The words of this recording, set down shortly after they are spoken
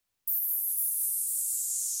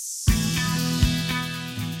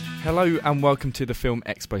Hello and welcome to the Film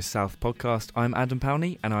Expo South podcast. I'm Adam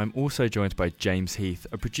Powney and I'm also joined by James Heath,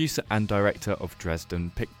 a producer and director of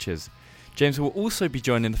Dresden Pictures. James will also be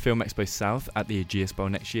joining the Film Expo South at the Ageas Bowl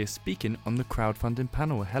next year, speaking on the crowdfunding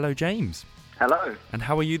panel. Hello, James. Hello. And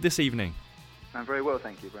how are you this evening? I'm very well,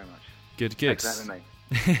 thank you very much. Good. Thanks for having me.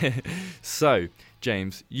 So,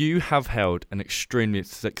 James, you have held an extremely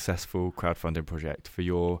successful crowdfunding project for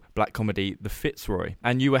your black comedy, The Fitzroy,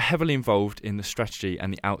 and you were heavily involved in the strategy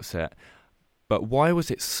and the outset. But why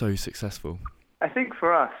was it so successful? I think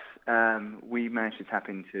for us, we managed to tap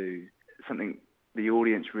into something the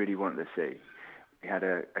audience really wanted to see. We had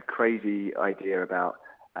a crazy idea about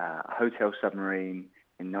a hotel submarine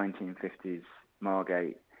in 1950s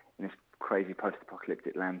Margate in this crazy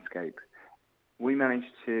post-apocalyptic landscape. We managed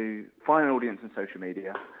to find an audience on social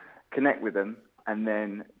media, connect with them, and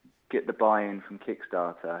then get the buy-in from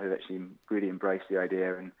Kickstarter, who actually really embraced the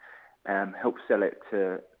idea and helped sell it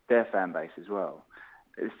to their fan base as well.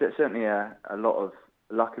 It's certainly a lot of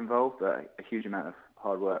luck involved, but a huge amount of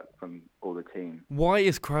hard work from all the team. Why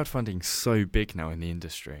is crowdfunding so big now in the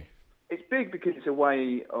industry? It's big because it's a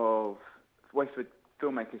way for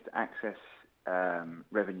filmmakers to access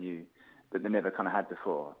revenue that they never kind of had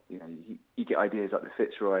before. You know, you get ideas like The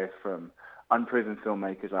Fitzroy from unproven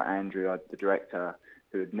filmmakers like Andrew, the director,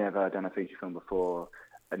 who had never done a feature film before,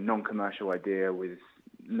 a non-commercial idea with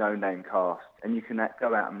no name cast, and you can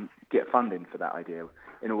go out and get funding for that idea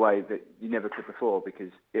in a way that you never could before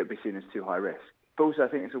because it would be seen as too high risk. But also I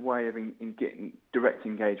think it's a way of in getting direct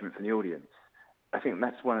engagement from the audience. I think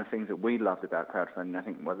that's one of the things that we loved about crowdfunding. I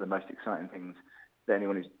think one of the most exciting things that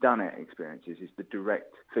anyone who's done it experiences is the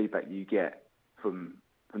direct feedback you get from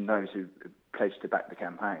those who pledged to back the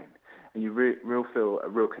campaign. And you feel a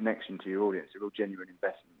real connection to your audience, a real genuine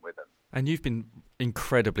investment with them. And you've been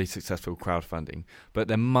incredibly successful crowdfunding, but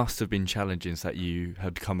there must have been challenges that you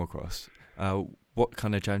had come across. What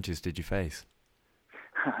kind of challenges did you face?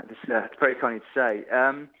 It's very kind of you to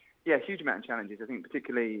say. A huge amount of challenges, I think,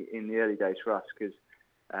 particularly in the early days for us, because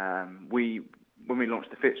when we launched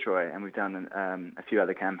The Fitzroy, and we've done a few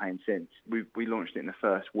other campaigns since, we launched it in the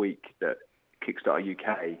first week that Kickstarter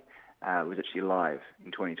UK was actually live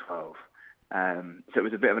in 2012. So it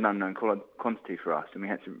was a bit of an unknown quantity for us, and we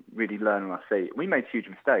had to really learn on our feet. We made huge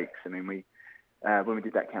mistakes. I mean, when we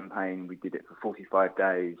did that campaign, we did it for 45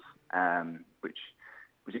 days, which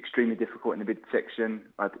was extremely difficult in the midsection.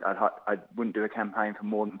 I wouldn't do a campaign for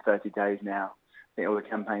more than 30 days now. I think all the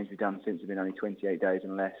campaigns we've done since have been only 28 days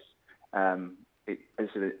and less.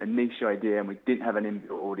 It's a niche idea, and we didn't have an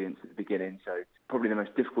inbuilt audience at the beginning. So probably the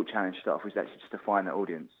most difficult challenge to start off was actually just to find that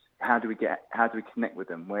audience. How do we connect with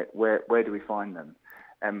them? Where do we find them?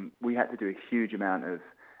 We had to do a huge amount of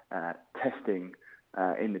testing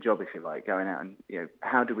in the job, if you like, going out and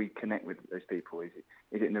how do we connect with those people? Is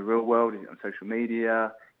it in the real world? Is it on social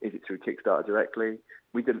media? Is it through Kickstarter directly?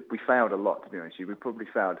 We failed a lot, to be honest with you. We probably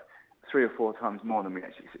failed 3 or 4 times more than we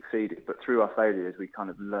actually succeeded. But through our failures, we kind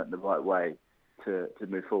of learnt the right way to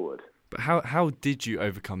move forward. But how did you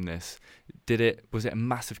overcome this? Was it a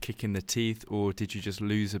massive kick in the teeth, or did you just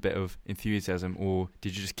lose a bit of enthusiasm, or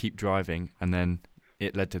did you just keep driving and then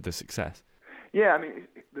it led to the success? Yeah, I mean,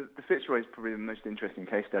 the Fitzroy is probably the most interesting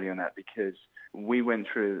case study on that, because we went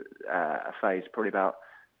through a phase probably about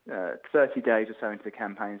 30 days or so into the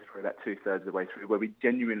campaign, probably about 2/3 of the way through, where we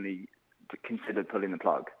genuinely considered pulling the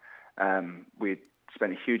plug. We'd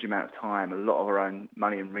spent a huge amount of time, a lot of our own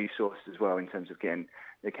money and resources as well, in terms of getting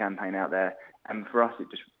the campaign out there. And for us,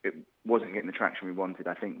 it wasn't getting the traction we wanted.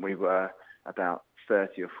 I think we were about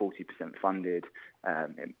 30 or 40% funded,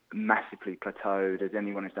 it massively plateaued. As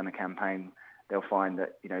anyone who's done a campaign, they'll find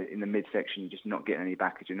that in the midsection, you're just not getting any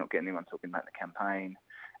backers, you're not getting anyone talking about the campaign.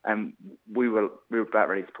 And we were about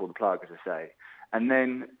ready to pull the plug, as I say. And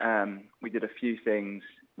then we did a few things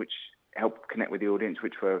which helped connect with the audience,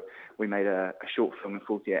 we made a short film in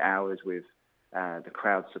 48 hours with the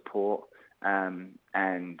crowd support,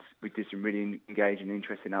 and we did some really engaging,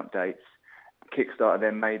 interesting updates. Kickstarter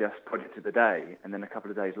then made us Project of the Day, and then a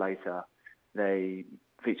couple of days later, they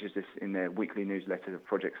featured us in their weekly newsletter of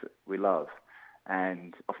projects that we love.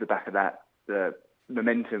 And off the back of that, the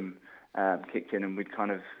momentum kicked in, and we'd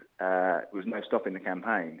kind of there was no stopping the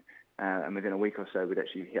campaign, and within a week or so, we'd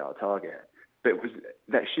actually hit our target. But it was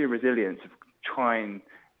that sheer resilience of trying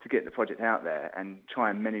to get the project out there and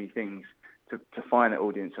trying many things to find the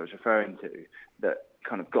audience I was referring to that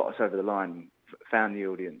kind of got us over the line, found the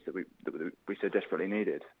audience that we so desperately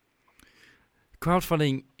needed.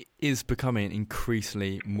 Crowdfunding is becoming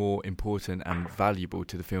increasingly more important and valuable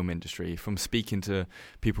to the film industry. From speaking to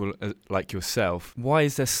people like yourself, why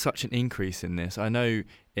is there such an increase in this? I know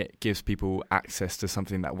it gives people access to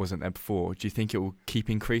something that wasn't there before. Do you think it will keep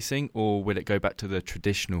increasing, or will it go back to the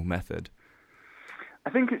traditional method? I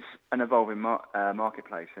think it's an evolving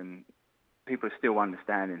marketplace, and people are still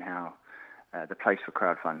understanding how the place for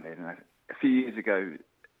crowdfunding. And a few years ago,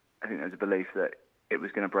 I think there was a belief that it was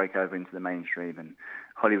going to break over into the mainstream and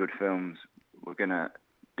Hollywood films were going to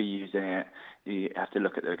be using it. You have to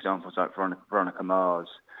look at the examples like Veronica Mars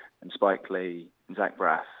and Spike Lee and Zach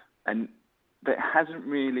Braff. And that hasn't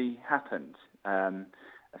really happened. I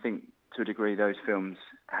think to a degree those films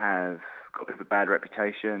have got a bit of a bad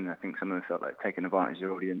reputation. I think some of them felt like taking advantage of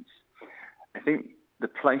their audience. I think the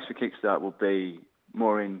place for Kickstart will be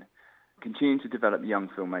more in continuing to develop young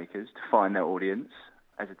filmmakers to find their audience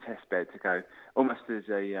as a test bed, to go almost as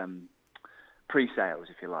a pre-sales,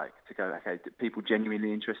 if you like, to go, okay, people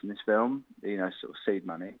genuinely interested in this film, sort of seed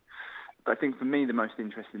money. But I think for me, the most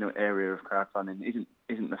interesting area of crowdfunding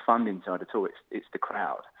isn't the funding side at all. It's the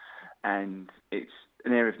crowd, and it's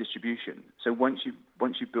an area of distribution. So once you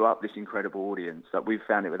build up this incredible audience, like we've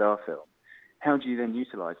found it with our film, how do you then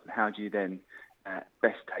utilise them? How do you then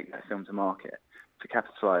best take that film to market to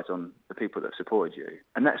capitalise on the people that have supported you?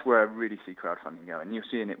 And that's where I really see crowdfunding going. And you're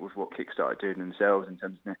seeing it with what Kickstarter are doing themselves in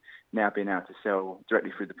terms of now being able to sell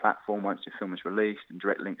directly through the platform once your film is released, and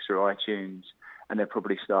direct links through iTunes. And they'll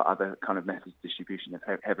probably start other kind of methods of distribution.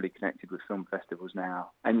 They're heavily connected with film festivals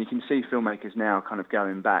now. And you can see filmmakers now kind of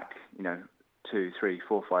going back, 2, 3,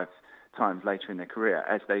 4, 5 times later in their career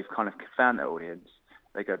as they've kind of found their audience.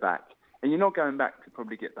 They go back. And you're not going back to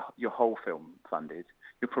probably get your whole film funded.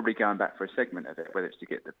 You're probably going back for a segment of it, whether it's to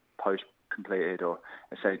get the post completed or,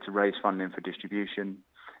 let's say, to raise funding for distribution.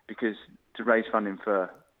 Because to raise funding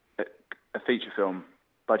for a feature film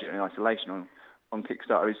budget in isolation on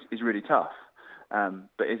Kickstarter is really tough.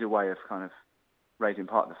 But is a way of kind of raising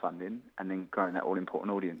part of the funding and then growing that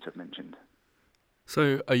all-important audience I've mentioned.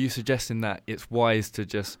 So are you suggesting that it's wise to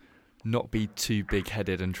just not be too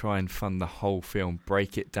big-headed and try and fund the whole film,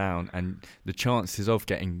 break it down, and the chances of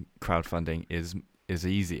getting crowdfunding is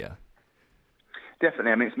easier?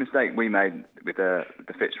 Definitely. I mean, it's a mistake we made with the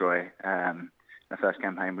Fitzroy, the first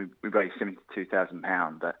campaign. We raised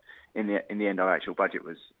 £72,000, but in the end, our actual budget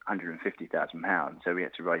was £150,000, so we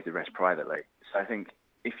had to raise the rest privately. So I think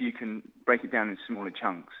if you can break it down in smaller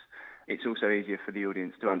chunks, it's also easier for the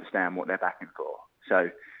audience to understand what they're backing for. So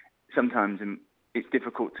sometimes it's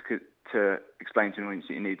difficult to explain to an audience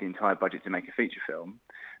that you need the entire budget to make a feature film.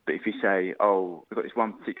 But if you say, oh, we've got this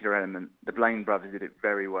one particular element, the Blaine brothers did it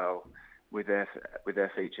very well with their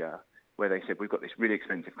feature, where they said, we've got this really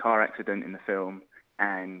expensive car accident in the film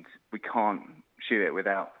and we can't shoot it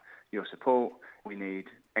without your support. We need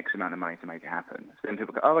X amount of money to make it happen. So then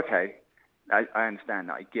people go, oh, okay, I understand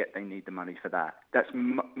that. I get they need the money for that. That's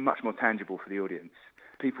much more tangible for the audience.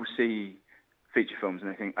 People see feature films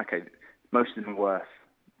and they think, okay, most of them are worth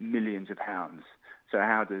millions of pounds. So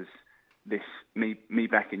how does this me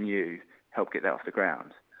backing you help get that off the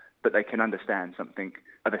ground? But they can understand something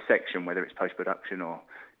of a section, whether it's post-production or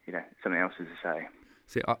something else, as I say.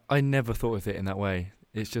 See, I never thought of it in that way.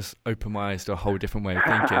 It's just opened my eyes to a whole different way of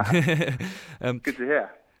thinking. Good to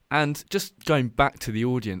hear. And just going back to the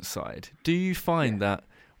audience side, do you find that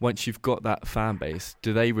once you've got that fan base,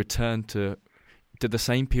 do the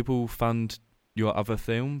same people fund your other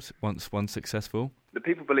films once one's successful? The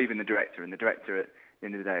people believe in the director, and the director at the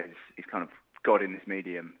end of the day is kind of God in this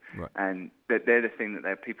medium. Right. And they're the thing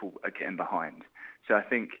that people are getting behind. So I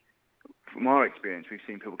think from our experience, we've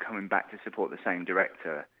seen people coming back to support the same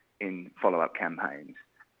director in follow-up campaigns.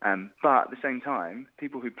 But at the same time,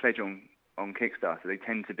 people who pledge on Kickstarter, they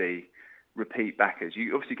tend to be repeat backers.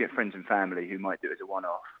 You obviously get friends and family who might do it as a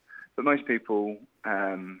one-off, but most people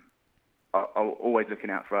are always looking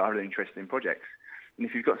out for other interesting projects. And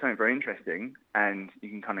if you've got something very interesting and you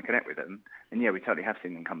can kind of connect with them, then we totally have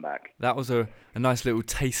seen them come back. That was a nice little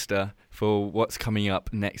taster for what's coming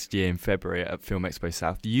up next year in February at Film Expo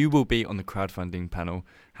South. You will be on the crowdfunding panel.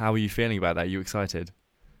 How are you feeling about that? Are you excited?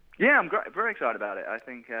 Yeah, I'm very excited about it. I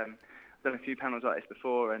think I've done a few panels like this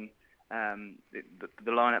before, and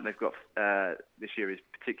the lineup they've got this year is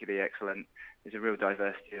particularly excellent. There's a real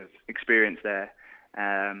diversity of experience there.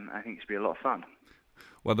 I think it's going to be a lot of fun.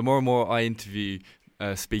 Well, the more and more I interview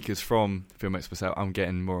speakers from Film Expo South, I'm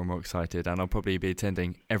getting more and more excited, and I'll probably be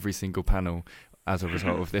attending every single panel as a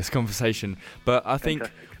result of this conversation. But I think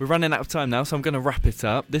we're running out of time now, so I'm going to wrap it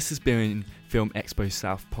up. This has been Film Expo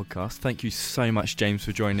South podcast. Thank you so much, James,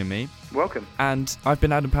 for joining me. Welcome. And I've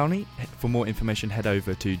been Adam Powney. For more information, head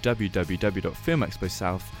over to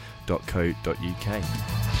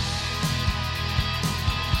www.filmexposouth.co.uk.